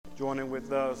joining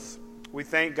with us. We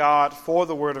thank God for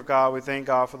the Word of God. We thank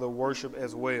God for the worship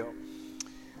as well.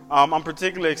 I'm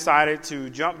particularly excited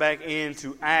to jump back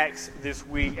into Acts this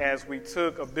week as we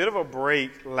took a bit of a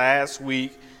break last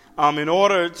week in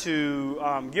order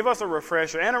to give us a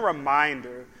refresher and a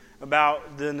reminder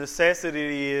about the necessity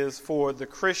it is for the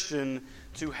Christian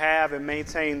to have and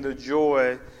maintain the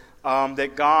joy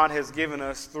that God has given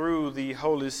us through the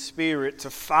Holy Spirit to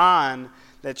find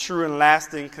that true and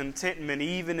lasting contentment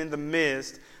even in the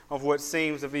midst of what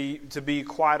seems to be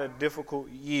quite a difficult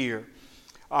year.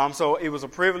 So it was a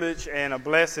privilege and a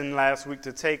blessing last week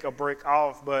to take a break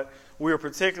off, but we are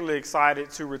particularly excited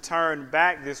to return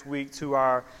back this week to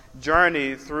our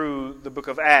journey through the book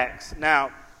of Acts.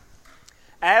 Now,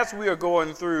 as we are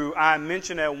going through, I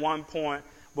mentioned at one point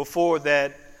before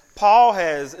that Paul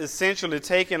has essentially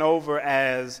taken over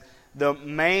as the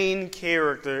main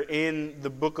character in the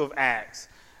book of Acts.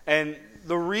 And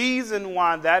the reason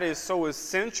why that is so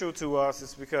essential to us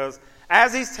is because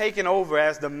as he's taken over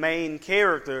as the main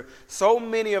character, so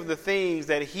many of the things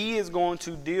that he is going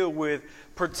to deal with,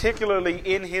 particularly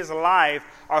in his life,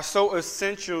 are so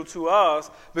essential to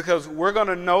us because we're going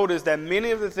to notice that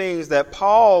many of the things that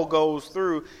Paul goes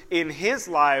through in his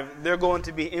life, they're going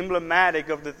to be emblematic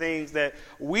of the things that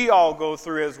we all go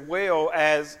through as well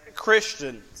as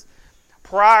Christians.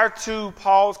 Prior to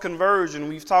Paul's conversion,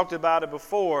 we've talked about it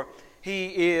before, he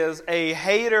is a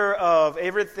hater of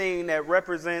everything that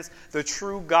represents the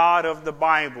true God of the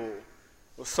Bible.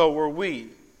 So were we.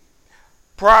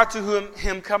 Prior to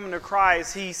him coming to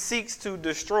Christ, he seeks to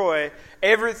destroy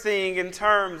everything in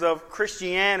terms of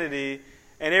Christianity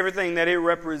and everything that it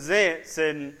represents,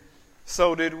 and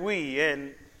so did we.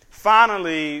 And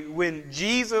finally, when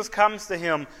Jesus comes to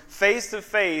him face to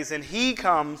face, and he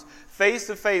comes face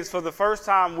to face for the first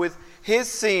time with his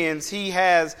sins, he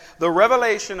has the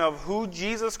revelation of who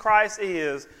Jesus Christ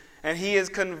is, and he is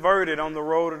converted on the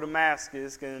road to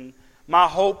Damascus. And my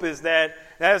hope is that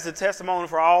is a testimony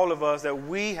for all of us that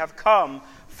we have come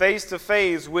face to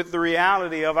face with the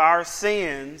reality of our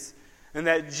sins and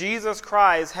that Jesus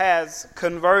Christ has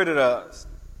converted us.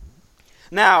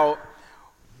 Now,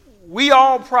 we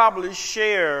all probably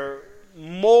share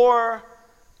more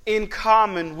in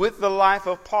common with the life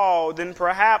of Paul than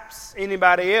perhaps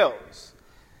anybody else.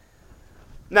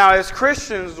 Now, as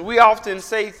Christians, we often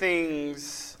say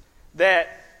things that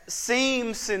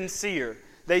seem sincere.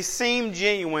 They seem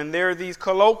genuine. There are these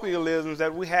colloquialisms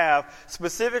that we have,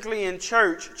 specifically in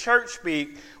church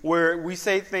speak, where we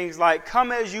say things like,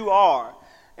 come as you are.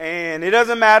 And it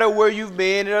doesn't matter where you've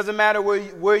been. It doesn't matter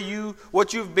what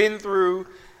you've been through.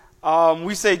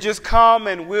 We say, just come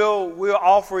and we'll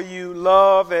offer you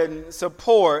love and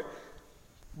support.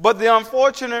 But the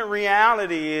unfortunate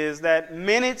reality is that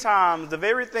many times the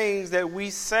very things that we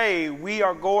say we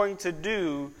are going to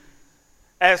do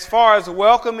as far as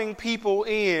welcoming people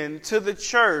in to the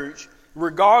church,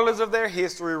 regardless of their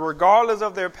history, regardless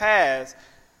of their past,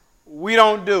 we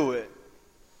don't do it.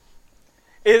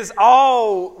 It's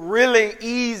all really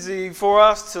easy for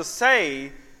us to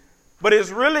say, but it's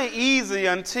really easy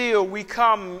until we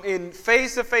come in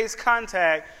face-to-face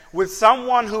contact with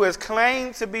someone who has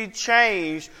claimed to be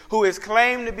changed, who has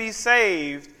claimed to be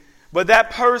saved, but that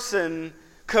person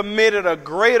committed a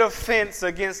great offense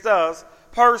against us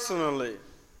personally.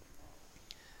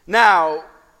 Now,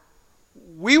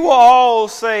 we will all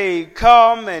say,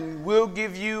 come and we'll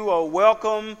give you a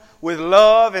welcome with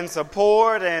love and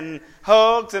support and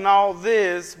hugs and all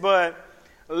this, but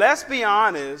let's be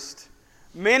honest.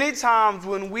 Many times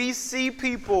when we see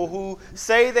people who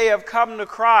say they have come to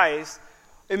Christ,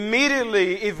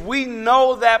 immediately, if we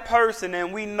know that person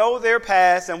and we know their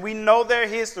past and we know their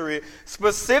history,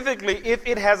 specifically if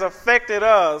it has affected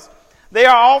us, they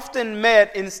are often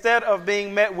met, instead of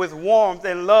being met with warmth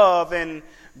and love and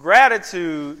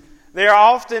gratitude, they are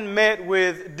often met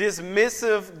with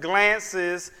dismissive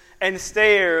glances and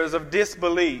stares of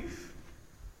disbelief.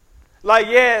 Like,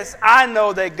 yes, I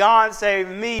know that God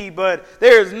saved me, but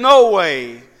there's no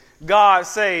way God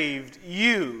saved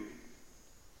you.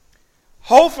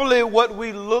 Hopefully what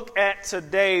we look at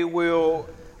today will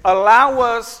allow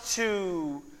us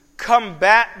to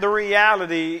combat the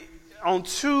reality on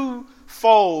two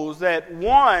folds. That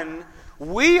one,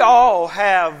 we all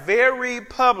have very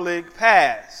public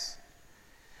pasts.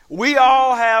 We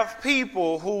all have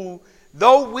people who,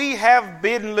 though we have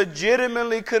been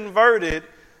legitimately converted,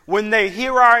 when they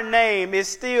hear our name, it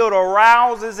still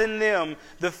arouses in them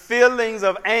the feelings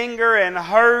of anger and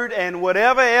hurt and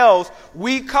whatever else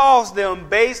we caused them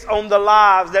based on the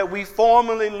lives that we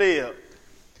formerly lived.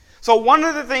 So one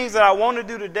of the things that I want to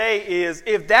do today is,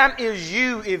 if that is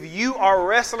you, if you are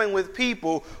wrestling with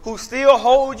people who still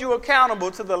hold you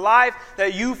accountable to the life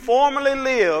that you formerly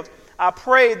lived, I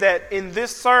pray that in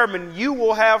this sermon you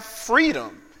will have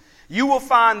freedom. You will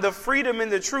find the freedom in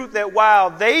the truth that while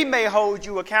they may hold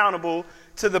you accountable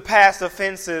to the past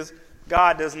offenses,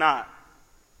 God does not.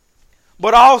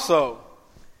 But also,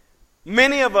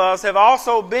 many of us have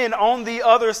also been on the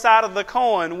other side of the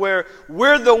coin, where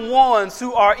we're the ones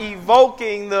who are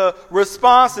evoking the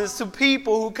responses to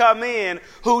people who come in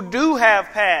who do have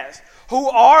past, who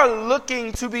are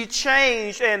looking to be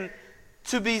changed and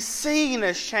to be seen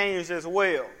as changed as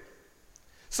well.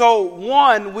 So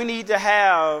one, we need to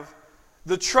have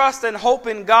the trust and hope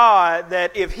in God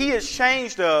that if He has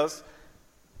changed us,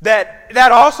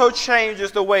 that also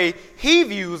changes the way He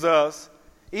views us,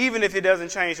 even if it doesn't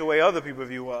change the way other people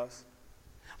view us.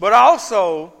 But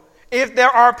also, if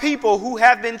there are people who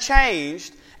have been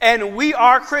changed and we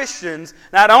are Christians,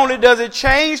 not only does it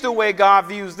change the way God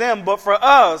views them, but for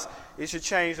us, it should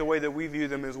change the way that we view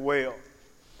them as well.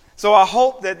 So I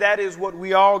hope that that is what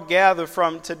we all gather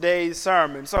from today's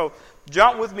sermon. So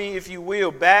jump with me, if you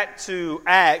will, back to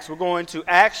Acts. We're going to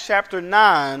Acts chapter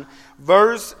 9,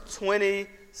 verse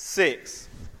 26.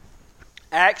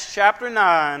 Acts chapter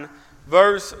 9,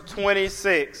 verse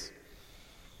 26.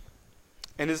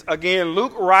 And it's again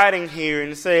Luke writing here,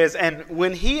 and it says, "And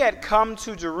when he had come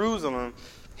to Jerusalem,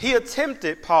 he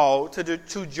attempted Paul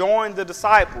to join the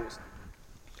disciples.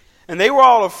 And they were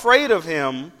all afraid of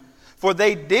him, for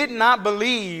they did not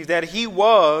believe that he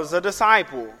was a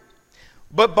disciple.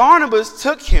 But Barnabas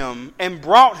took him and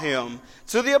brought him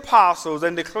to the apostles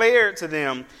and declared to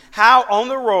them how on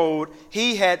the road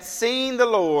he had seen the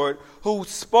Lord who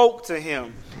spoke to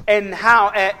him, and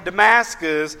how at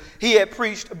Damascus he had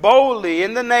preached boldly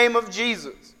in the name of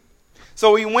Jesus.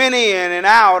 So he went in and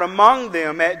out among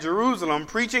them at Jerusalem,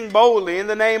 preaching boldly in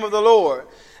the name of the Lord.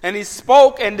 And he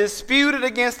spoke and disputed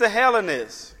against the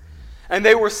Hellenists, and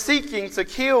they were seeking to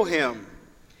kill him.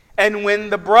 And when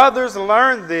the brothers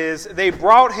learned this, they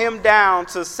brought him down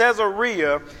to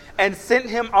Caesarea and sent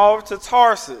him off to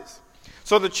Tarsus.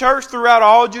 So the church throughout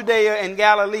all Judea and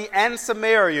Galilee and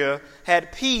Samaria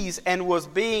had peace and was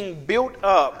being built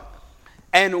up,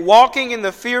 and walking in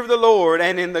the fear of the Lord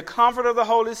and in the comfort of the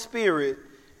Holy Spirit,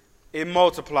 it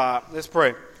multiplied." Let's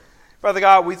pray. Father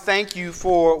God, we thank you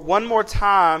for one more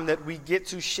time that we get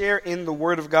to share in the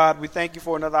Word of God. We thank you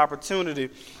for another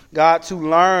opportunity, God, to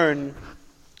learn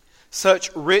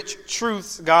such rich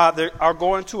truths, God, that are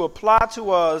going to apply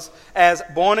to us as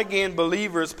born-again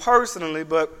believers personally,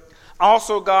 but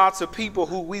also, God, to people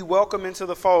who we welcome into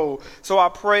the fold. So I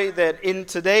pray that in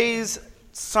today's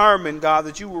sermon, God,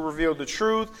 that you will reveal the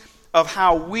truth of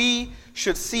how we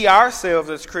should see ourselves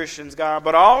as Christians, God,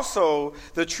 but also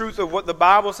the truth of what the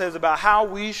Bible says about how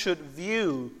we should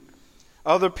view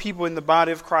other people in the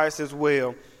body of Christ as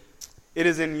well. It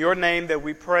is in your name that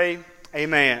we pray.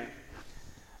 Amen.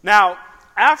 Now,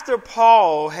 after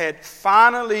Paul had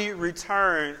finally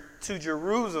returned to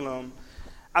Jerusalem,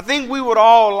 I think we would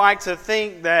all like to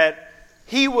think that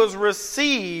he was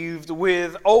received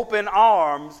with open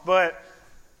arms, but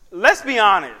let's be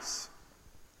honest.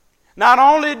 Not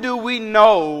only do we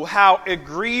know how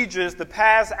egregious the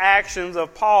past actions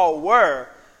of Paul were,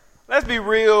 let's be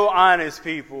real honest,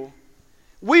 people.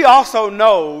 We also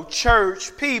know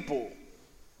church people.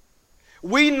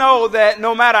 We know that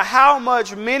no matter how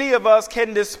much many of us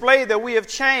can display that we have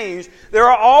changed, there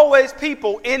are always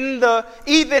people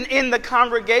even in the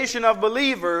congregation of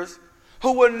believers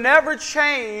who will never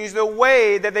change the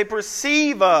way that they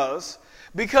perceive us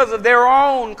because of their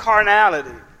own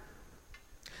carnality.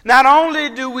 Not only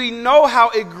do we know how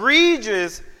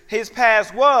egregious his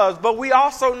past was, but we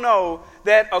also know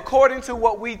that according to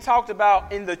what we talked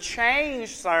about in the change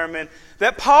sermon,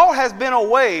 that Paul has been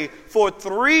away for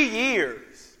 3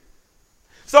 years.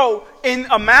 So in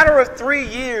a matter of 3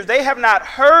 years, they have not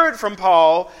heard from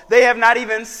Paul. They have not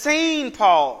even seen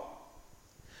Paul.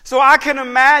 So I can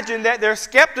imagine that their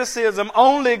skepticism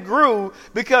only grew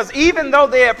because even though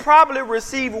they had probably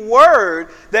received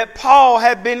word that Paul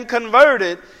had been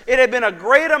converted, it had been a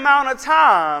great amount of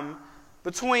time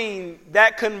between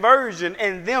that conversion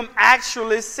and them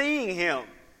actually seeing him.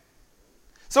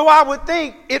 So I would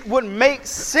think it would make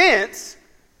sense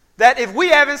that if we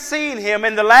haven't seen him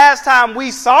and the last time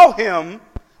we saw him,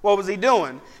 what was he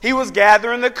doing? He was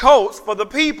gathering the coats for the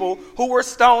people who were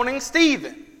stoning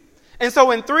Stephen. And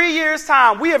so in 3 years'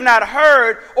 time, we have not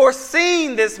heard or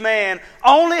seen this man.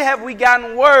 Only have we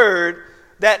gotten word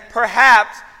that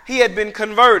perhaps he had been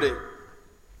converted.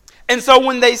 And so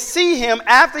when they see him,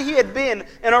 after he had been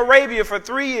in Arabia for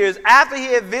 3 years, after he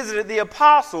had visited the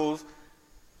apostles,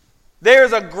 there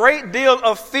is a great deal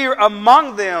of fear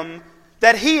among them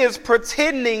that he is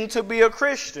pretending to be a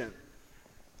Christian.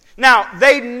 Now,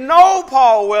 they know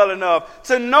Paul well enough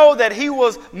to know that he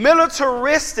was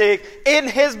militaristic in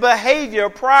his behavior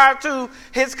prior to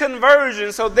his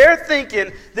conversion. So they're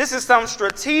thinking this is some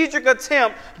strategic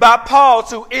attempt by Paul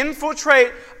to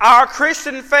infiltrate our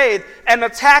Christian faith and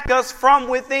attack us from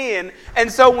within.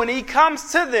 And so when he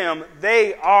comes to them,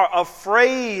 they are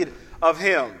afraid of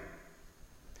him.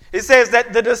 It says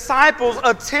that the disciples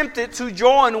attempted to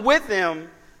join with him,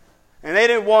 and they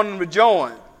didn't want him to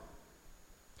join.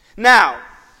 Now,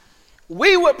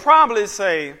 we would probably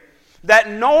say that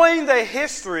knowing the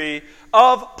history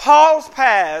of Paul's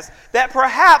past, that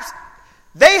perhaps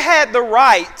they had the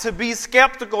right to be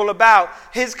skeptical about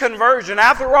his conversion.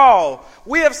 After all,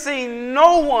 we have seen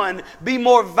no one be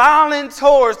more violent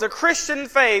towards the Christian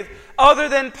faith other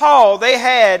than Paul. They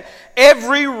had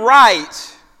every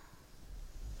right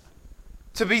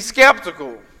to be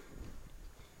skeptical.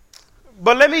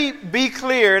 But let me be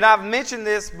clear, and I've mentioned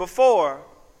this before.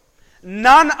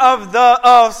 None of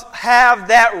us have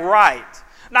that right.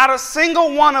 Not a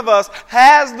single one of us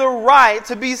has the right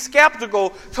to be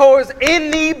skeptical towards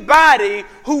anybody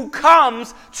who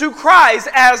comes to Christ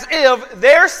as if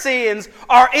their sins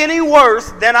are any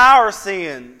worse than our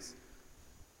sins.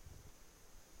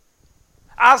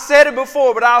 I've said it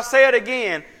before, but I'll say it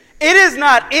again. It is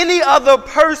not any other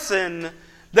person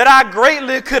that I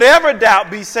greatly could ever doubt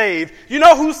be saved. You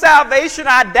know whose salvation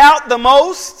I doubt the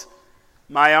most?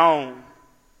 My own.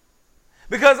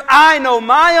 Because I know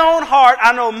my own heart,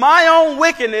 I know my own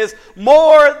wickedness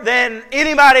more than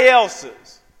anybody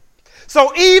else's.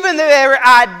 So even the very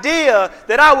idea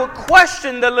that I would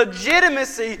question the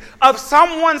legitimacy of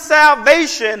someone's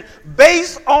salvation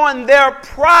based on their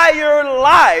prior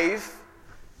life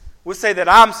would say that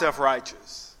I'm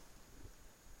self-righteous.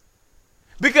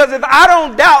 Because if I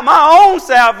don't doubt my own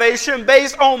salvation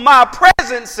based on my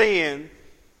present sin,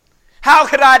 how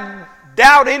could I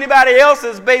doubt anybody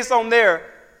else's based on their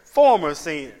former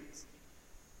sins?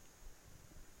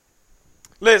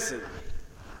 Listen,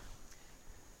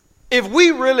 if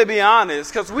we really be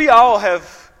honest, because we all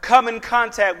have come in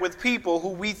contact with people who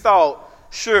we thought,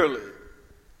 surely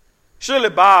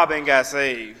Bob ain't got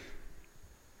saved.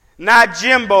 Not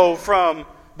Jimbo from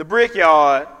the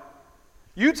Brickyard.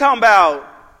 You talking about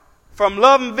from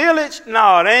Loving Village?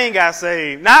 No, they ain't got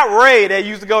saved. Not Ray that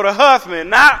used to go to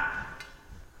Huffman.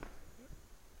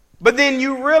 But then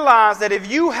you realize that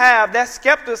if you have that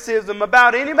skepticism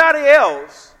about anybody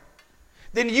else,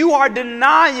 then you are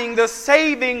denying the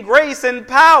saving grace and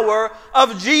power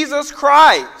of Jesus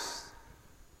Christ.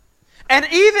 And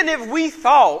even if we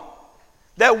thought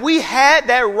that we had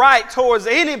that right towards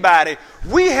anybody,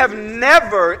 we have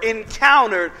never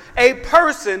encountered a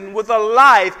person with a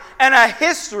life and a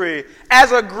history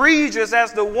as egregious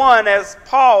as the one as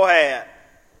Paul had.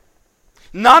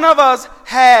 None of us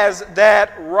has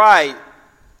that right.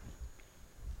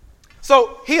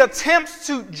 So he attempts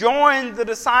to join the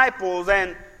disciples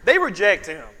and they reject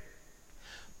him.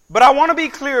 But I want to be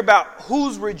clear about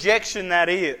whose rejection that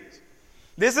is.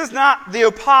 This is not the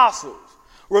apostles.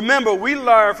 Remember, we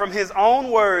learn from his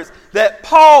own words that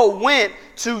Paul went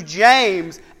to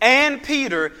James and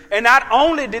Peter, and not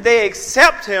only did they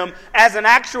accept him as an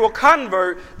actual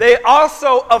convert, they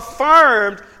also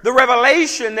affirmed the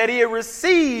revelation that he had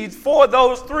received for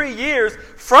those 3 years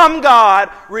from God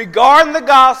regarding the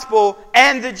gospel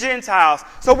and the Gentiles.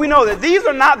 So we know that these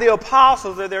are not the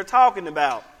apostles that they're talking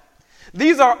about.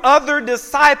 These are other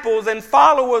disciples and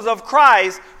followers of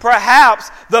Christ, perhaps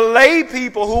the lay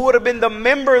people who would have been the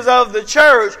members of the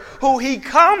church who he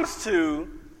comes to,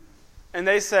 and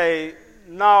they say,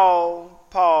 "No,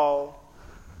 Paul,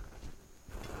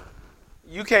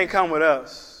 you can't come with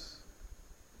us."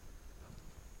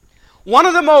 One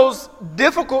of the most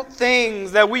difficult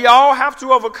things that we all have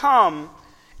to overcome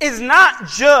is not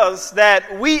just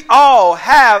that we all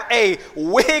have a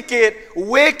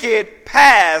wicked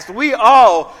past. We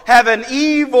all have an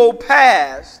evil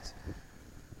past.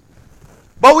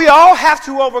 But we all have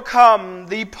to overcome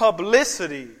the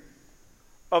publicity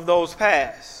of those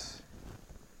pasts.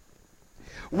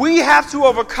 We have to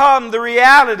overcome the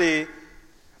reality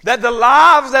that the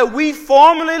lives that we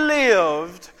formerly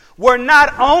lived were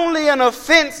not only an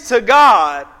offense to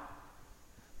God,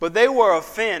 but they were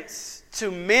offense to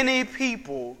many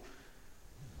people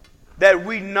that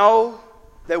we know,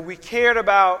 that we cared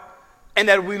about, and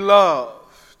that we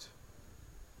loved.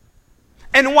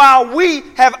 And while we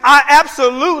have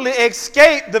absolutely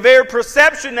escaped the very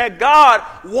perception that God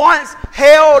once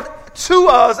held to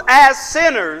us as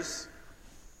sinners,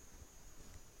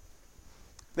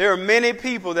 there are many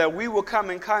people that we will come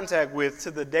in contact with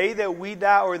to the day that we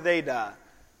die or they die,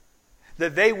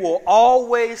 that they will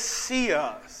always see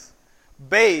us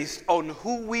based on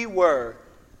who we were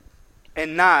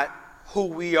and not who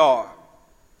we are.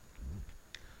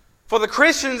 For the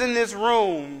Christians in this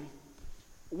room,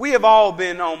 we have all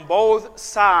been on both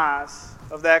sides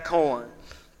of that coin.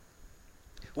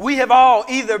 We have all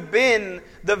either been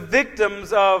the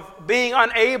victims of being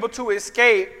unable to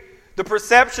escape the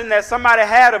perception that somebody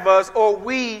had of us, or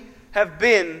we have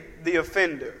been the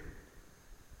offender.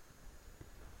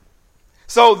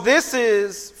 So this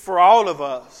is for all of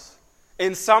us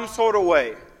in some sort of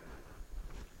way.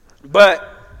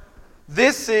 But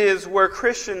this is where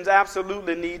Christians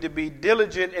absolutely need to be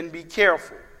diligent and be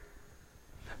careful.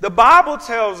 The Bible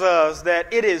tells us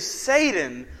that it is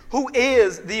Satan who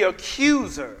is the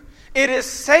accuser. It is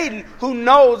Satan who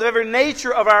knows every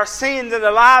nature of our sins and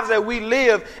the lives that we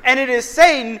live. And it is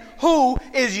Satan who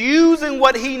is using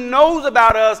what he knows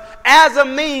about us as a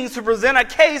means to present a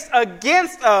case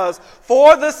against us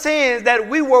for the sins that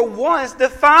we were once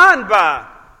defined by.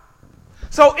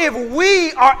 So if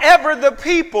we are ever the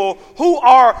people who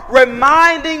are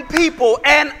reminding people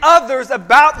and others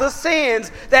about the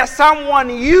sins that someone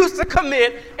used to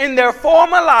commit in their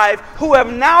former life who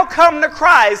have now come to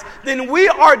Christ, then we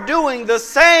are doing the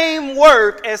same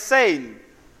work as Satan.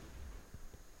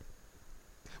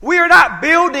 We are not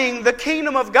building the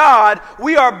kingdom of God.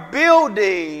 We are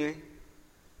building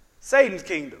Satan's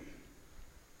kingdom.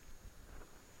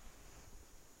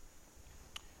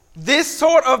 This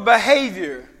sort of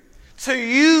behavior, to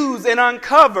use and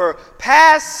uncover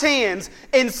past sins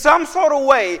in some sort of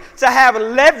way to have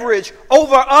leverage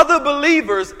over other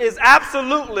believers, is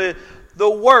absolutely the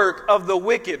work of the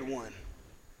wicked one.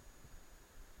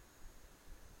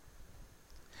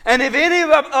 And if any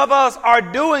of us are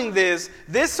doing this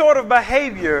sort of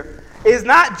behavior is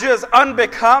not just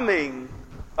unbecoming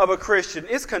of a Christian,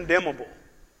 it's condemnable.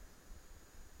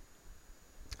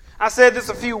 I said this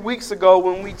a few weeks ago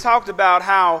when we talked about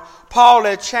how Paul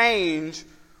had changed.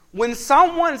 When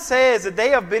someone says that they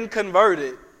have been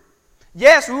converted,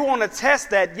 yes, we want to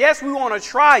test that. Yes, we want to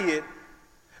try it.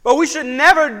 But we should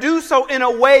never do so in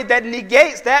a way that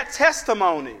negates that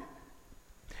testimony.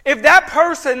 If that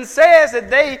person says that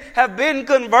they have been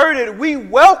converted, we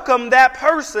welcome that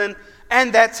person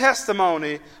and that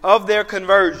testimony of their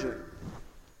conversion.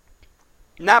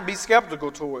 Not be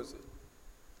skeptical towards it.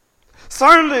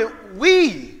 Certainly,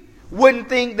 we wouldn't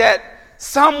think that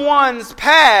someone's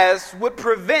past would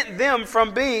prevent them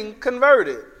from being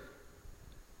converted.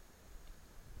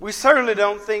 We certainly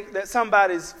don't think that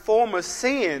somebody's former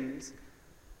sins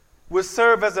would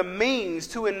serve as a means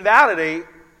to invalidate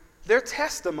their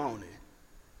testimony.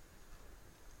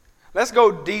 Let's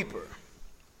go deeper.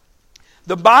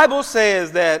 The Bible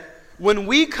says that when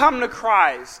we come to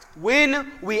Christ,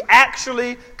 when we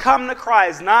actually come to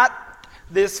Christ, not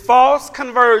this false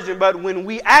conversion, but when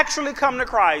we actually come to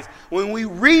Christ, when we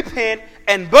repent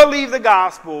and believe the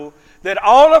gospel, that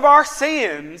all of our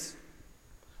sins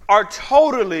are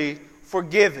totally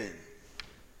forgiven.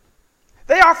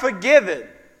 They are forgiven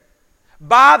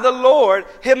by the Lord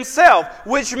himself,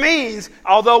 which means,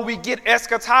 although we get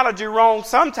eschatology wrong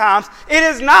sometimes, it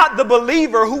is not the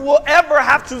believer who will ever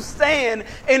have to stand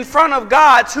in front of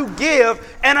God to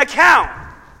give an account.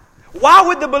 Why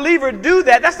would the believer do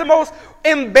that? That's the most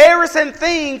embarrassing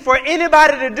thing for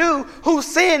anybody to do whose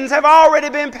sins have already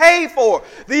been paid for.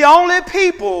 The only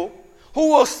people who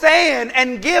will stand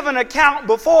and give an account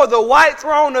before the white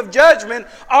throne of judgment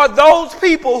are those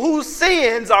people whose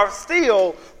sins are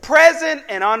still present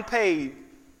and unpaid.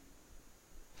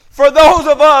 For those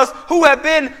of us who have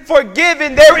been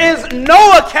forgiven, there is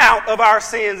no account of our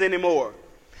sins anymore.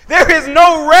 There is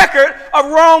no record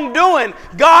of wrongdoing.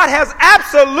 God has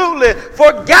absolutely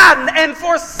forgotten and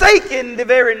forsaken the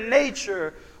very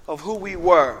nature of who we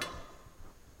were.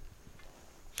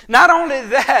 Not only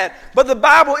that, but the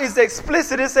Bible is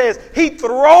explicit. It says he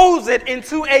throws it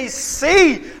into a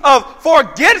sea of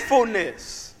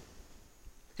forgetfulness.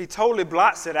 He totally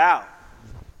blots it out.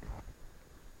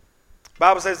 The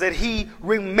Bible says that he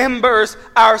remembers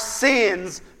our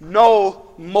sins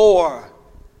no more.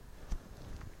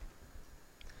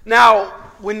 Now,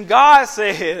 when God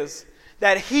says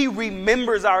that he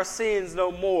remembers our sins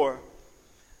no more,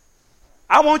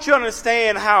 I want you to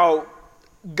understand how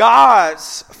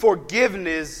God's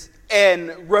forgiveness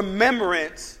and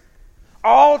remembrance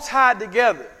all tied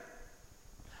together.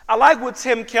 I like what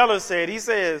Tim Keller said. He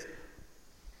says,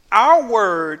 our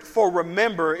word for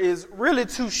remember is really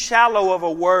too shallow of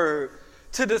a word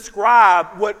to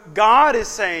describe what God is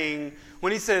saying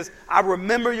when he says, I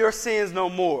remember your sins no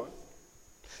more.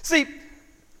 See,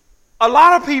 a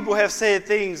lot of people have said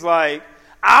things like,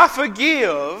 I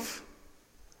forgive,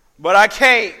 but I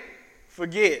can't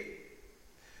forget.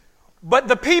 But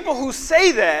the people who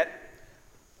say that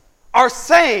are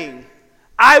saying,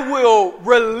 I will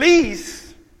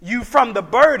release you from the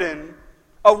burden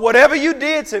of whatever you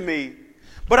did to me,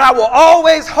 but I will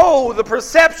always hold the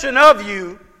perception of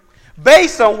you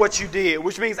based on what you did,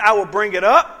 which means I will bring it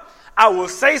up. I will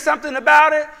say something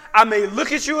about it. I may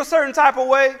look at you a certain type of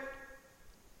way.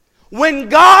 When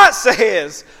God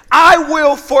says, I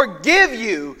will forgive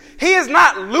you, he is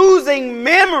not losing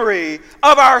memory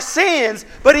of our sins,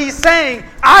 but he's saying,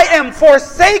 I am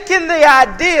forsaking the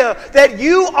idea that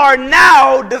you are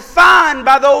now defined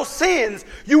by those sins.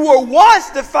 You were once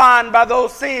defined by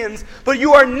those sins, but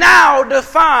you are now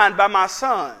defined by my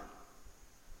Son.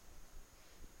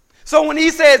 So when he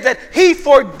says that he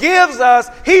forgives us,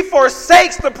 he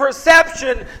forsakes the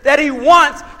perception that he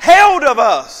once held of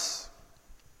us.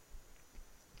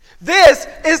 This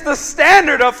is the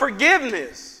standard of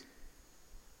forgiveness.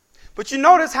 But you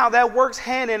notice how that works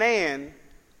hand in hand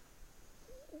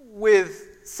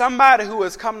with somebody who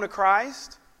has come to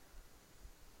Christ,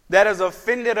 that has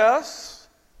offended us,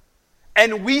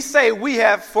 and we say we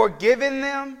have forgiven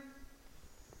them.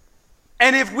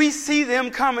 And if we see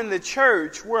them come in the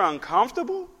church, we're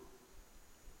uncomfortable.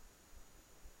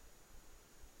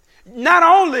 Not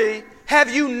only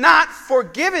have you not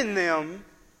forgiven them,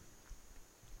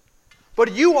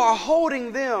 but you are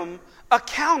holding them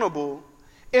accountable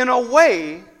in a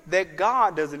way that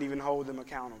God doesn't even hold them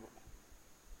accountable.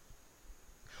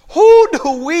 Who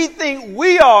do we think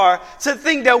we are to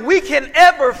think that we can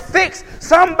ever fix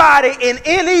somebody in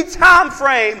any time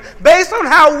frame based on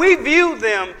how we view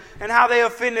them and how they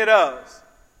offended us?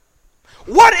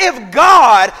 What if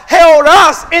God held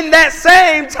us in that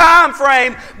same time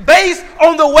frame based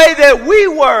on the way that we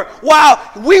were while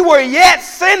we were yet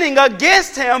sinning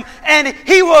against him and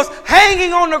he was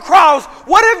hanging on the cross?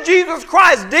 What if Jesus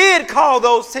Christ did call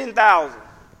those 10,000?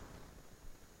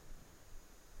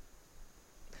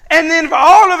 And then for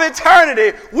all of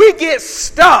eternity, we get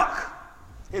stuck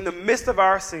in the midst of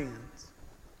our sins.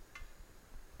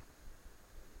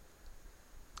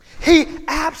 He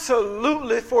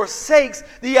absolutely forsakes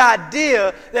the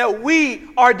idea that we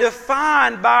are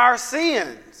defined by our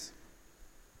sins.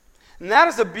 And that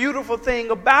is a beautiful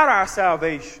thing about our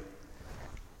salvation.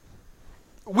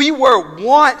 We were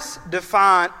once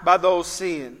defined by those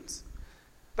sins.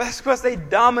 That's because they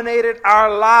dominated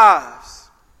our lives.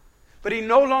 But he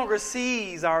no longer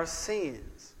sees our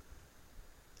sins.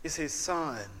 It's his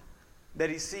Son that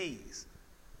he sees.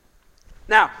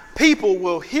 Now, people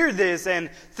will hear this and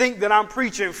think that I'm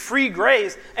preaching free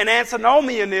grace and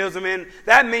antinomianism, and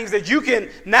that means that you can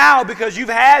now, because you've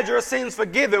had your sins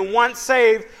forgiven, once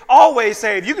saved, always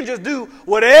saved, you can just do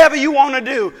whatever you want to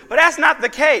do. But that's not the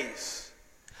case.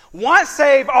 Once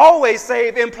saved, always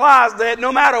saved implies that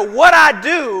no matter what I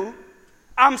do,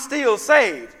 I'm still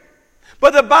saved.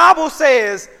 But the Bible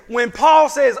says, when Paul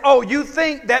says, oh, you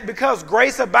think that because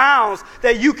grace abounds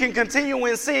that you can continue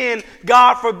in sin,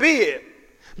 God forbid.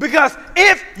 Because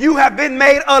if you have been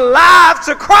made alive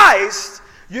to Christ,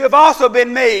 you have also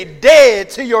been made dead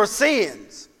to your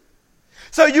sins.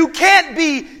 So you can't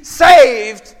be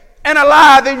saved and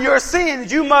alive in your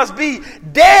sins. You must be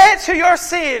dead to your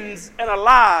sins and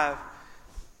alive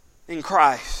in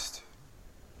Christ.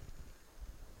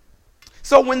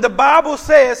 So when the Bible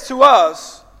says to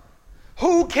us,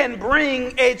 who can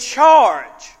bring a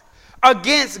charge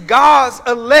against God's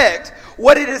elect,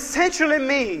 what it essentially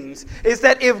means is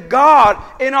that if God,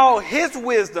 in all his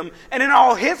wisdom and in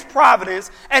all his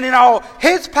providence and in all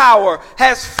his power,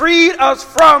 has freed us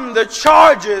from the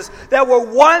charges that were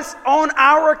once on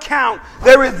our account,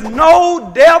 there is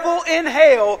no devil in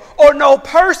hell or no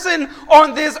person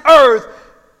on this earth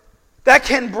that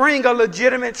can bring a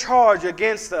legitimate charge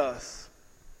against us.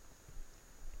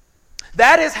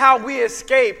 That is how we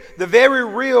escape the very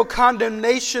real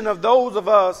condemnation of those of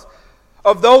us,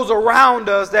 of those around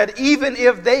us, that even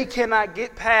if they cannot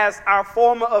get past our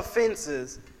former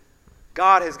offenses,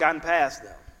 God has gotten past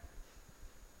them.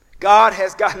 God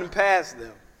has gotten past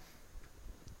them.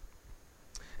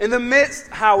 In the midst,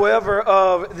 however,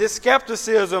 of this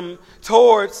skepticism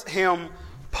towards him,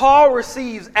 Paul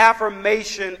receives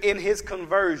affirmation in his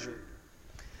conversion.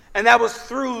 And that was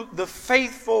through the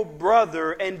faithful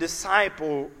brother and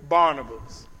disciple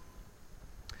Barnabas.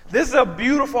 This is a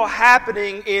beautiful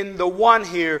happening in the one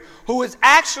here who is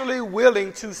actually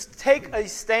willing to take a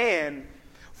stand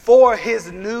for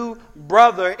his new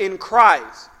brother in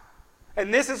Christ.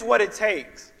 And this is what it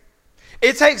takes.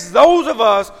 It takes those of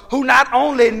us who not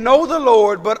only know the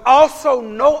Lord, but also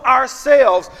know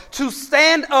ourselves to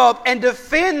stand up and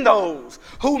defend those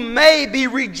who may be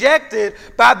rejected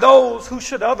by those who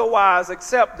should otherwise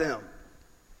accept them.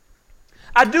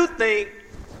 I do think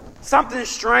something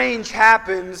strange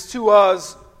happens to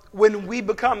us when we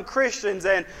become Christians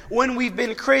and when we've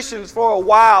been Christians for a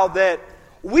while, that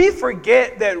we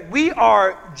forget that we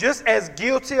are just as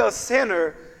guilty a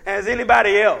sinner as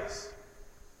anybody else.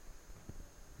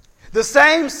 The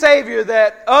same Savior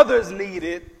that others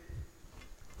needed,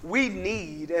 we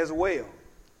need as well.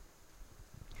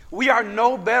 We are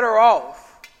no better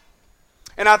off.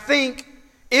 And I think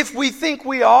if we think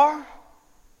we are,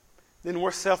 then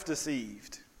we're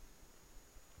self-deceived.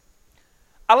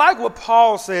 I like what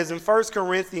Paul says in 1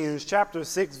 Corinthians chapter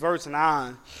 6, verse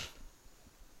 9.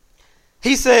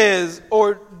 He says,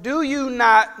 "Or do you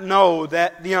not know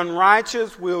that the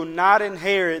unrighteous will not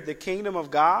inherit the kingdom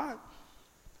of God?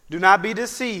 Do not be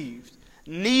deceived.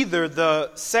 Neither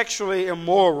the sexually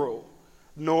immoral,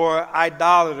 nor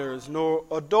idolaters, nor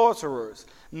adulterers,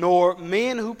 nor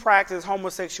men who practice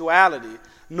homosexuality,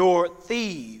 nor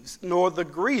thieves, nor the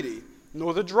greedy,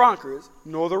 nor the drunkards,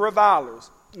 nor the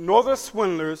revilers, nor the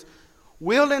swindlers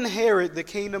will inherit the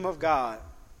kingdom of God."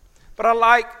 But I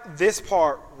like this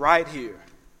part right here.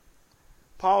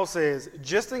 Paul says,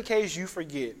 just in case you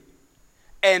forget,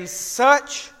 and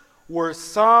such were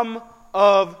some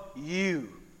of you.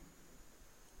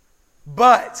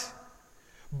 But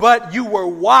you were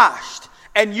washed,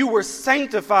 and you were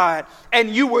sanctified, and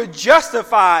you were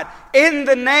justified in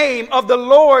the name of the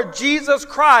Lord Jesus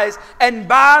Christ and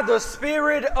by the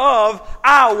Spirit of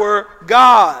our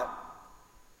God.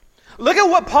 Look at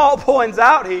what Paul points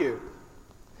out here.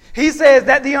 He says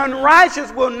that the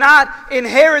unrighteous will not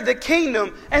inherit the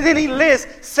kingdom, and then he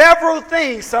lists several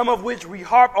things, some of which we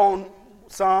harp on,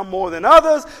 some more than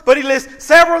others, but he lists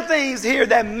several things here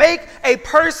that make a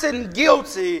person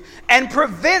guilty and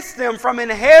prevents them from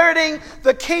inheriting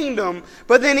the kingdom.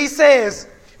 But then he says,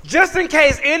 just in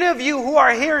case any of you who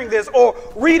are hearing this or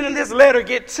reading this letter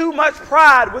get too much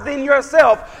pride within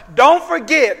yourself, don't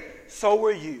forget, so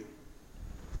were you.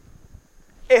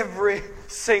 Every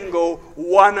single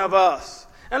one of us.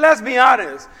 And let's be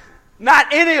honest, not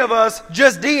any of us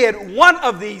just did one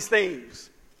of these things.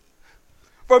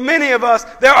 For many of us,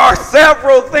 there are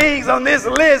several things on this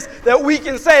list that we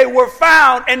can say were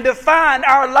found and defined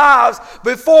our lives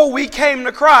before we came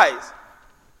to Christ.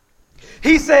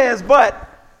 He says, but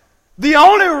the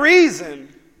only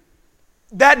reason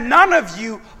that none of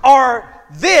you are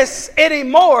this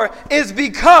anymore is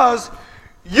because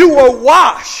you were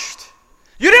washed.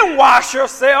 You didn't wash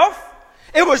yourself.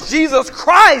 It was Jesus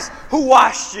Christ who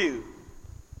washed you.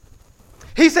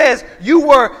 He says you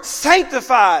were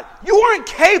sanctified. You weren't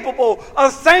capable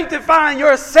of sanctifying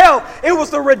yourself. It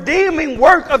was the redeeming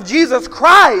work of Jesus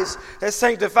Christ that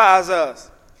sanctifies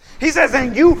us. He says,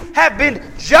 and you have been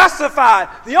justified.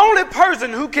 The only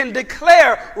person who can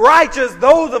declare righteous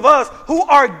those of us who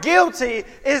are guilty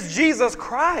is Jesus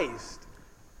Christ.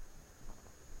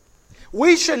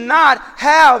 We should not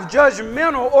have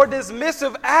judgmental or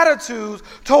dismissive attitudes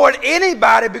toward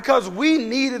anybody because we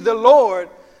needed the Lord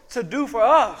to do for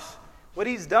us what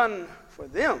He's done for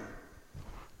them.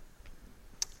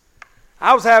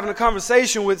 I was having a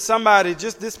conversation with somebody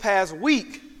just this past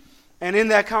week, and in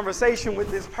that conversation with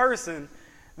this person,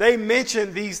 they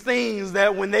mentioned these things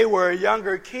that when they were a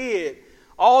younger kid,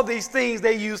 all these things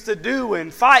they used to do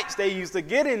and fights they used to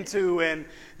get into and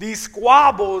these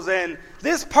squabbles. And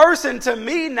this person to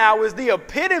me now is the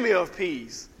epitome of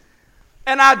peace.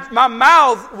 And my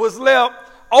mouth was left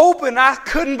open. I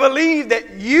couldn't believe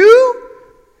that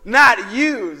not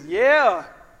you. Yeah.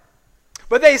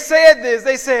 But they said this.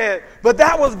 They said, but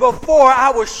that was before I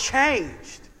was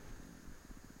changed.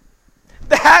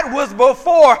 That was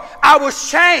before I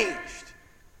was changed.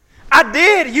 I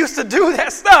did used to do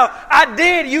that stuff. I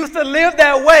did used to live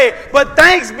that way. But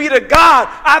thanks be to God,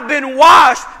 I've been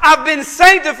washed. I've been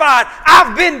sanctified.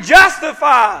 I've been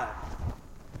justified.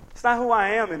 It's not who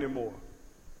I am anymore.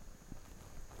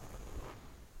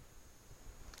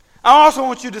 I also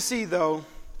want you to see, though,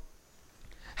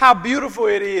 how beautiful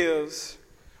it is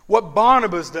what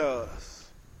Barnabas does.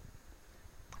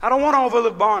 I don't want to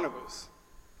overlook Barnabas.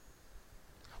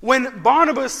 When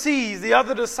Barnabas sees the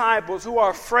other disciples who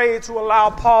are afraid to allow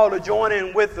Paul to join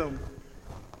in with them,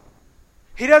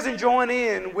 he doesn't join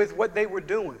in with what they were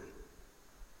doing.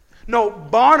 No,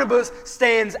 Barnabas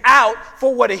stands out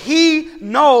for what he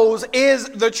knows is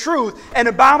the truth. And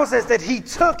the Bible says that he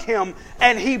took him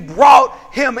and he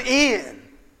brought him in.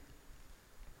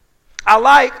 I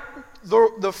like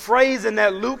the phrasing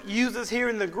that Luke uses here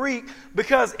in the Greek,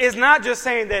 because it's not just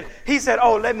saying that he said,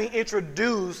 oh, let me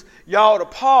introduce y'all to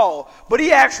Paul. But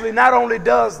he actually not only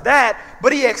does that,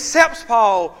 but he accepts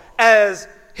Paul as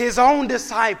his own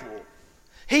disciple.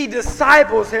 He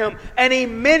disciples him and he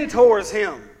mentors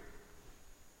him.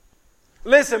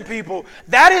 Listen, people,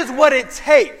 that is what it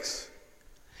takes.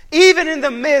 Even in the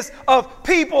midst of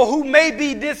people who may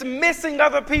be dismissing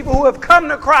other people who have come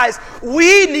to Christ,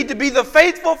 we need to be the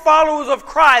faithful followers of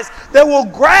Christ that will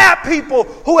grab people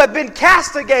who have been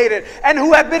castigated and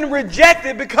who have been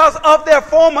rejected because of their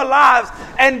former lives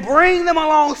and bring them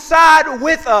alongside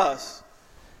with us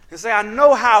and say, I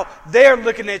know how they're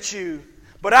looking at you,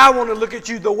 but I want to look at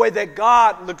you the way that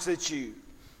God looks at you.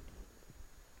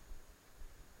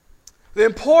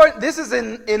 This is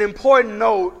an important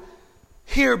note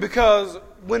here, because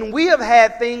when we have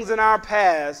had things in our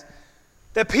past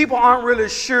that people aren't really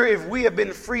sure if we have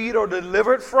been freed or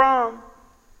delivered from,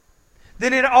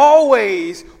 then it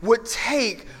always would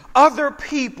take other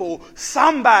people,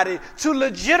 somebody, to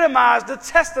legitimize the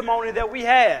testimony that we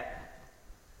had.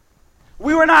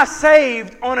 We were not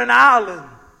saved on an island.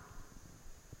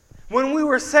 When we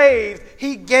were saved,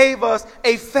 He gave us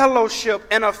a fellowship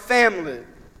and a family.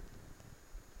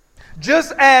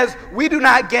 Just as we do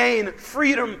not gain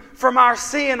freedom from our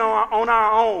sin on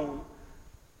our own,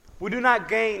 we do not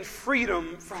gain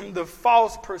freedom from the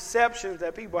false perceptions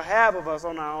that people have of us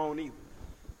on our own either.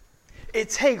 It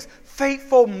takes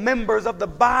faithful members of the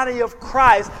body of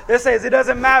Christ that says it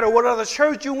doesn't matter what other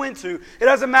church you went to. It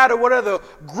doesn't matter what other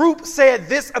group said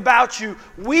this about you.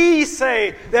 We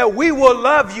say that we will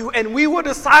love you and we will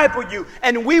disciple you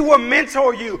and we will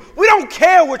mentor you. We don't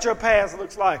care what your past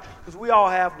looks like, because we all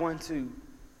have one too.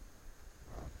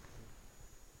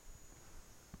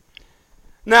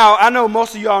 Now, I know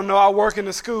most of y'all know I work in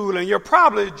the school, and you're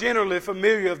probably generally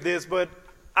familiar with this, but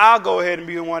I'll go ahead and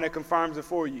be the one that confirms it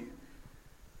for you.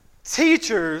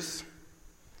 Teachers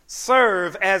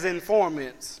serve as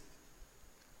informants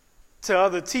to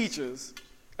other teachers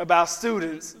about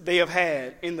students they have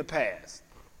had in the past.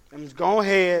 I'm just go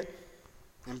ahead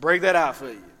and break that out for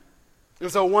you.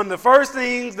 And so one of the first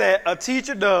things that a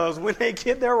teacher does when they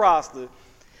get their roster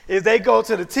is they go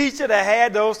to the teacher that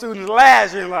had those students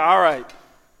last year and like, all right,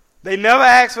 they never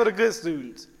asked for the good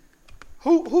students.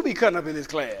 Who be cutting up in this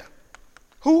class?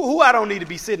 Who I don't need to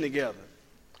be sitting together?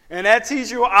 And that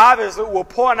teacher obviously will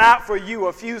point out for you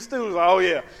a few students. Like, oh,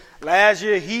 yeah, last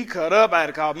year he cut up. I had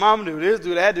to call mom, do this,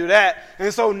 do that, do that.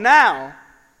 And so now,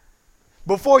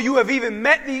 before you have even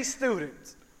met these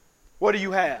students, what do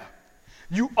you have?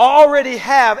 You already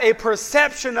have a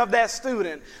perception of that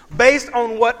student based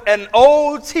on what an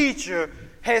old teacher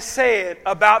has said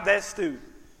about that student.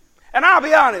 And I'll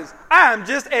be honest, I am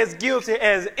just as guilty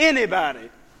as anybody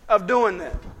of doing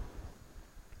that.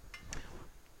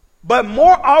 But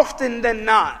more often than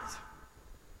not,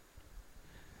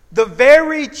 the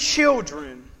very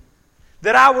children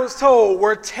that I was told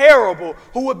were terrible,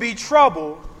 who would be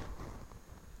trouble,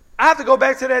 I have to go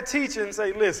back to that teacher and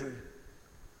say, listen,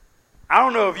 I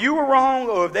don't know if you were wrong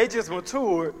or if they just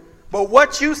matured, but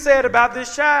what you said about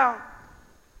this child,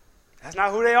 that's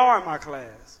not who they are in my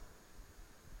class.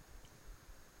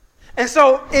 And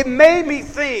so it made me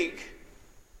think,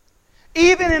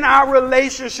 even in our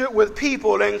relationship with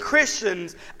people and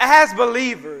Christians as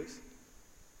believers,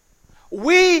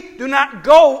 we do not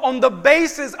go on the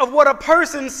basis of what a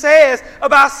person says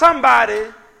about somebody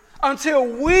until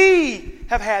we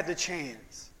have had the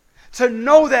chance to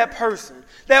know that person,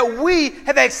 that we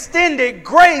have extended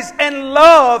grace and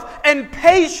love and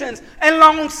patience and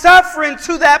long-suffering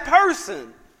to that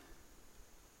person.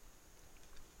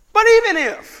 But even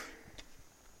if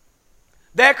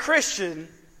that Christian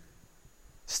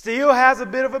still has a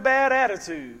bit of a bad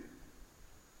attitude,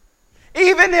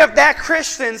 even if that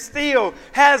Christian still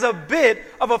has a bit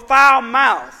of a foul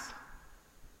mouth,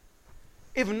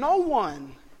 if no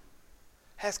one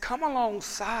has come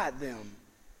alongside them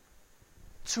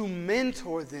to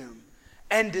mentor them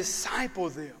and disciple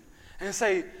them and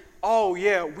say, oh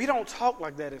yeah, we don't talk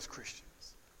like that as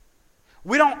Christians.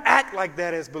 We don't act like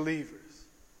that as believers.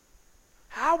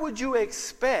 How would you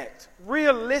expect,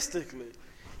 realistically,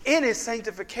 any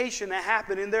sanctification to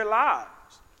happen in their lives?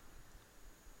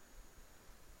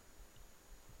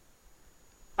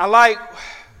 I like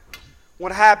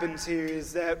what happens here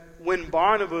is that when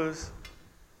Barnabas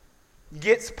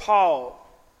gets Paul,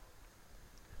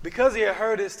 because he had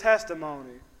heard his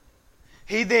testimony,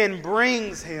 he then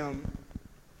brings him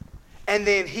and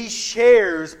then he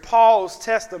shares Paul's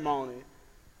testimony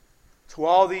to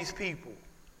all these people.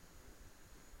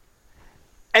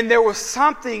 And there was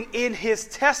something in his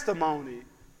testimony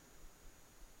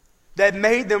that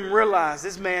made them realize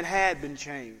this man had been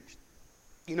changed.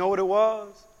 You know what it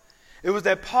was? It was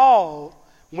that Paul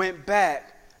went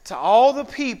back to all the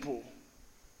people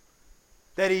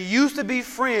that he used to be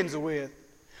friends with,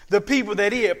 the people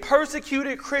that he had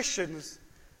persecuted Christians,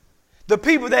 the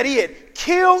people that he had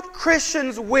killed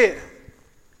Christians with.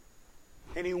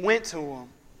 And he went to them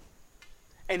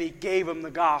and he gave them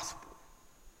the gospel.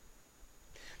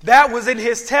 That was in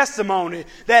his testimony,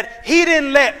 that he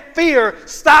didn't let fear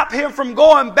stop him from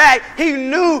going back. He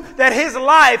knew that his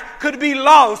life could be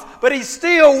lost, but he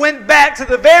still went back to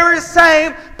the very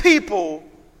same people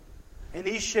and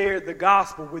he shared the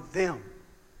gospel with them.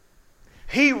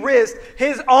 He risked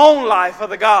his own life for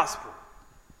the gospel.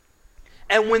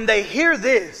 And when they hear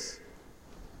this,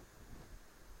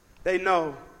 they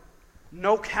know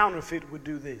no counterfeit would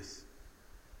do this.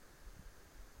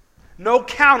 No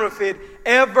counterfeit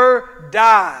ever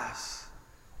dies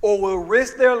or will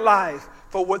risk their life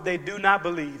for what they do not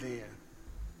believe in.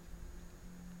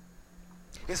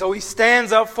 And so he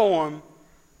stands up for them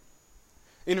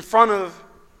in front of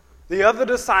the other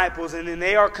disciples, and then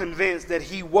they are convinced that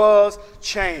he was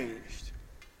changed.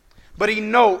 But he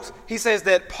notes, he says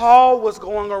that Paul was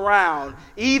going around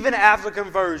even after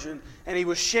conversion, and he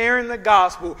was sharing the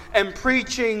gospel and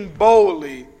preaching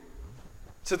boldly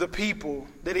to the people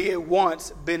that he had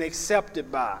once been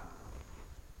accepted by,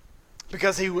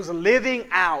 because he was living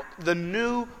out the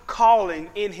new calling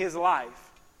in his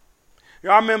life.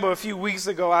 I remember a few weeks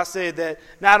ago I said that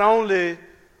not only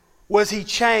was he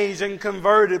changed and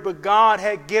converted, but God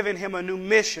had given him a new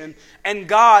mission and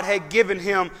God had given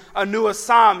him a new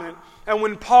assignment. And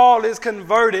when Paul is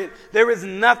converted, there is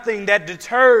nothing that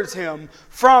deters him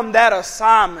from that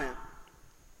assignment.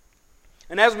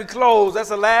 And as we close, that's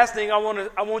the last thing I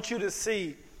want you to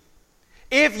see.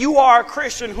 If you are a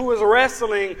Christian who is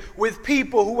wrestling with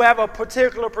people who have a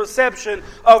particular perception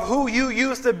of who you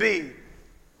used to be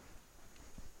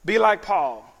like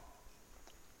Paul.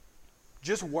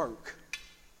 Just work.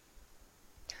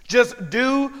 Just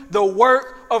do the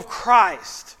work of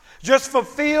Christ. Just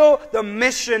fulfill the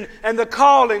mission and the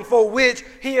calling for which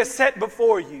he has set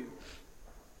before you.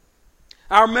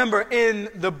 I remember in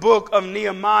the book of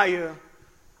Nehemiah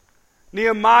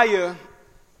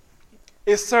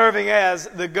is serving as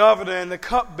the governor and the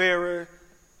cupbearer,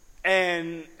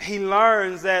 and he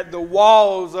learns that the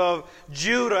walls of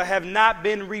Judah have not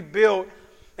been rebuilt,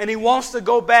 and he wants to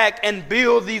go back and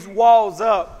build these walls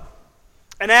up.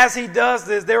 And as he does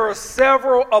this, there are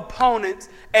several opponents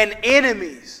and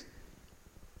enemies.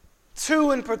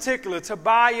 Two in particular,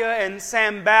 Tobiah and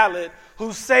Sanballat,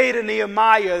 who say to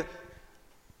Nehemiah,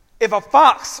 if a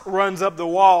fox runs up the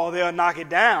wall, they'll knock it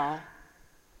down.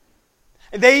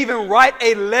 And they even write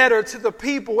a letter to the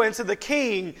people and to the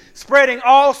king, spreading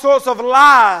all sorts of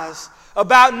lies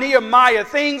about Nehemiah,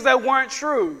 things that weren't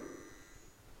true.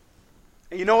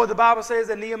 And you know what the Bible says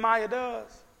that Nehemiah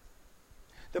does?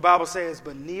 The Bible says,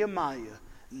 but Nehemiah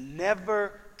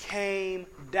never came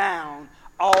down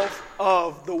off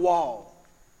of the wall.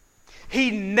 He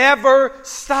never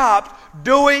stopped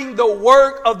doing the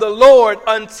work of the Lord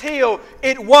until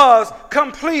it was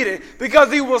completed,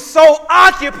 because he was so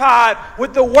occupied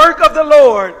with the work of the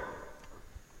Lord,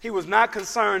 he was not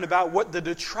concerned about what the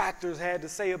detractors had to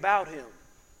say about him.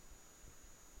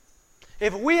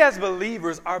 If we as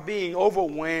believers are being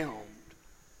overwhelmed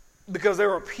because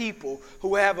there are people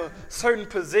who have a certain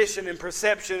position and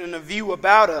perception and a view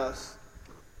about us,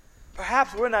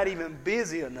 perhaps we're not even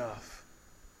busy enough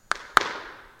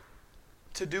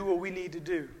to do what we need to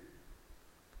do.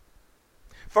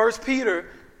 1 Peter,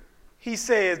 he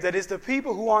says that it's the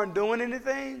people who aren't doing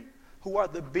anything who are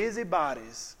the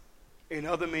busybodies in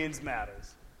other men's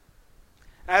matters.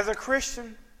 As a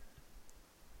Christian,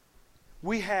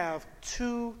 we have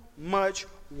too much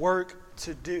work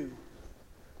to do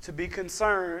to be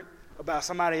concerned about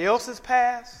somebody else's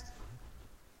past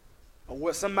or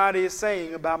what somebody is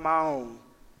saying about my own.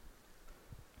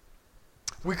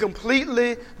 We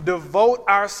completely devote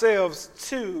ourselves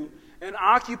to and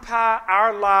occupy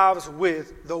our lives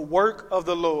with the work of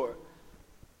the Lord.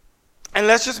 And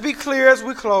let's just be clear as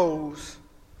we close.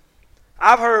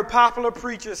 I've heard popular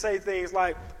preachers say things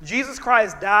like, Jesus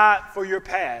Christ died for your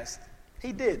past.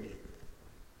 He didn't.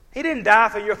 He didn't die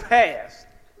for your past.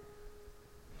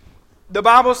 The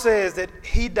Bible says that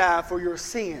he died for your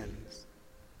sins.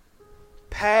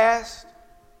 Past,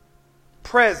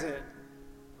 present,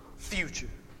 future.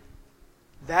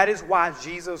 That is why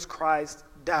Jesus Christ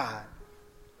died.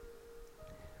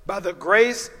 By the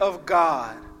grace of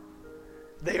God,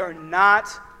 they are not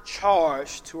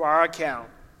charged to our account.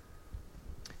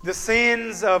 The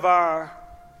sins of our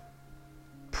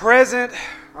present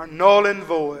are null and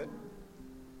void.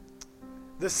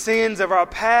 the sins of our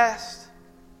past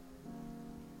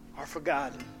are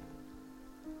forgotten.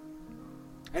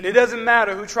 And it doesn't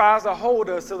matter who tries to hold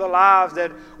us to the lives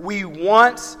that we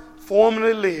once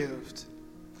formerly lived.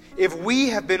 If we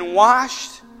have been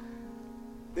washed,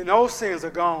 then those sins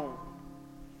are gone.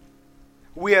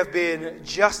 We have been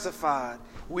justified.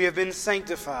 We have been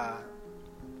sanctified.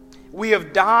 We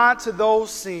have died to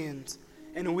those sins,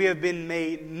 and we have been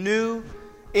made new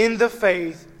in the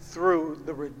faith through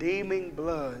the redeeming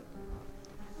blood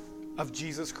of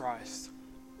Jesus Christ.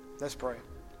 Let's pray.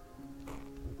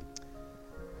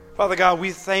 Father God,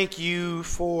 we thank you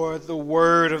for the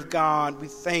Word of God. We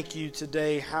thank you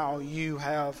today how you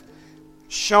have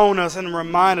shown us and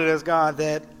reminded us, God,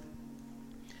 that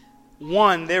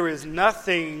one, there is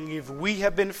nothing, if we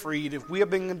have been freed, if we have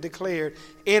been declared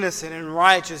innocent and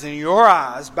righteous in your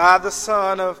eyes by the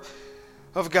Son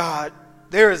of God,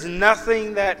 there is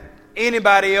nothing that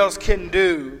anybody else can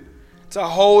do to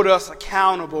hold us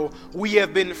accountable. We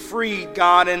have been freed,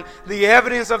 God, and the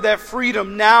evidence of that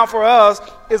freedom now for us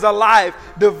is a life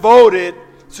devoted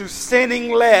to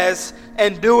sinning less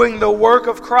and doing the work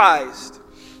of Christ.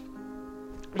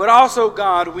 But also,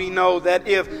 God, we know that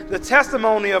if the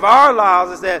testimony of our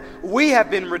lives is that we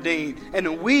have been redeemed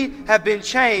and we have been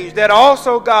changed, that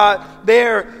also, God,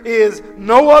 there is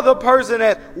no other person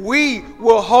that we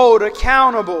will hold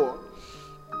accountable.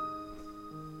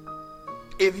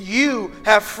 If you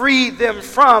have freed them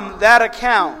from that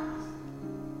account,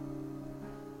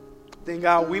 then,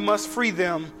 God, we must free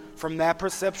them from that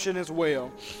perception as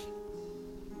well.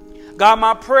 God,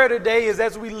 my prayer today is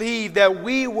as we leave that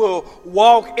we will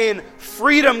walk in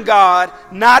freedom, God,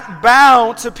 not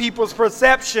bound to people's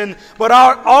perception, but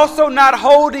also not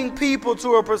holding people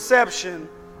to a perception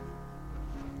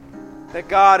that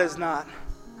God is not.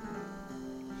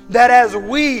 That as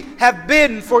we have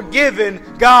been forgiven,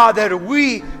 God, that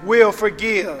we will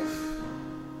forgive.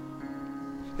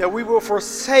 That we will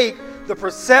forsake the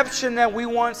perception that we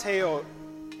once held.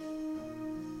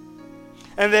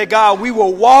 And that, God, we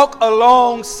will walk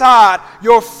alongside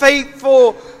your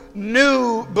faithful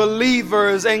new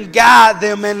believers and guide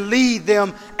them and lead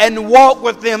them and walk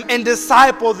with them and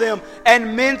disciple them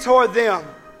and mentor them.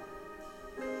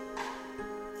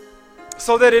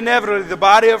 So that inevitably the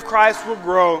body of Christ will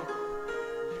grow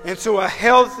into a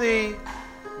healthy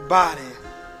body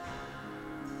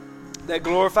that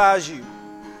glorifies you.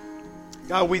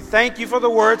 God, we thank you for the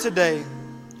word today,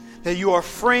 that you are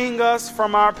freeing us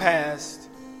from our past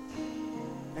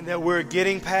and that we're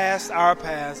getting past our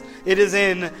past. It is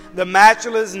in the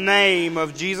matchless name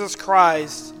of Jesus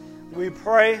Christ we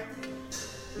pray.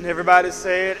 And everybody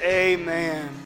say it, amen.